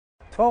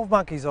12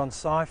 Monkeys on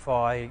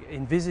Sci-Fi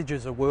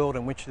envisages a world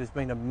in which there's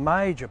been a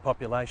major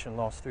population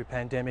loss through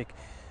pandemic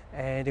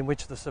and in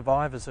which the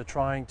survivors are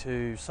trying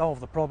to solve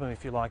the problem,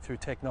 if you like, through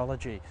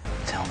technology.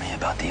 Tell me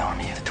about the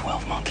army of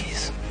 12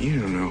 monkeys. You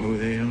don't know who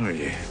they are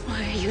yet.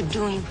 Why are you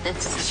doing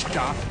this?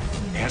 Stop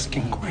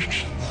asking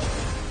questions.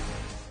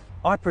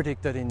 I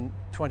predict that in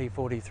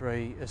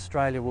 2043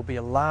 Australia will be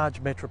a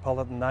large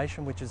metropolitan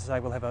nation, which is to say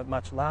we'll have a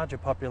much larger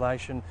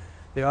population.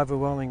 The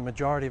overwhelming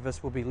majority of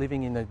us will be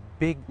living in the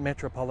big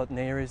metropolitan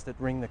areas that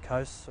ring the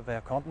coasts of our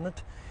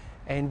continent,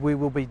 and we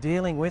will be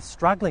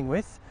struggling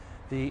with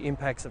the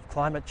impacts of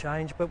climate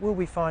change, but we'll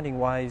be finding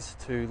ways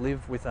to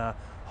live with a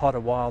hotter,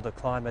 wilder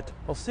climate.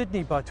 Well,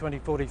 Sydney by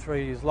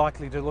 2043 is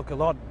likely to look a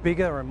lot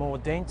bigger and more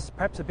dense,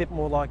 perhaps a bit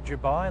more like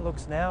Dubai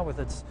looks now with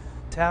its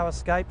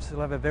towerscapes.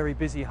 It'll have a very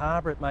busy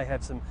harbour. It may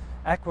have some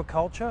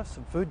aquaculture,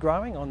 some food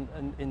growing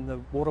in the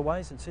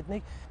waterways in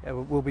Sydney.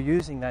 We'll be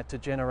using that to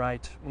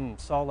generate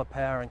solar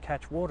power and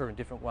catch water in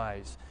different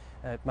ways.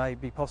 It may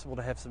be possible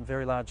to have some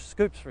very large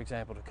scoops, for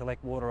example, to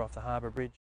collect water off the harbour bridge.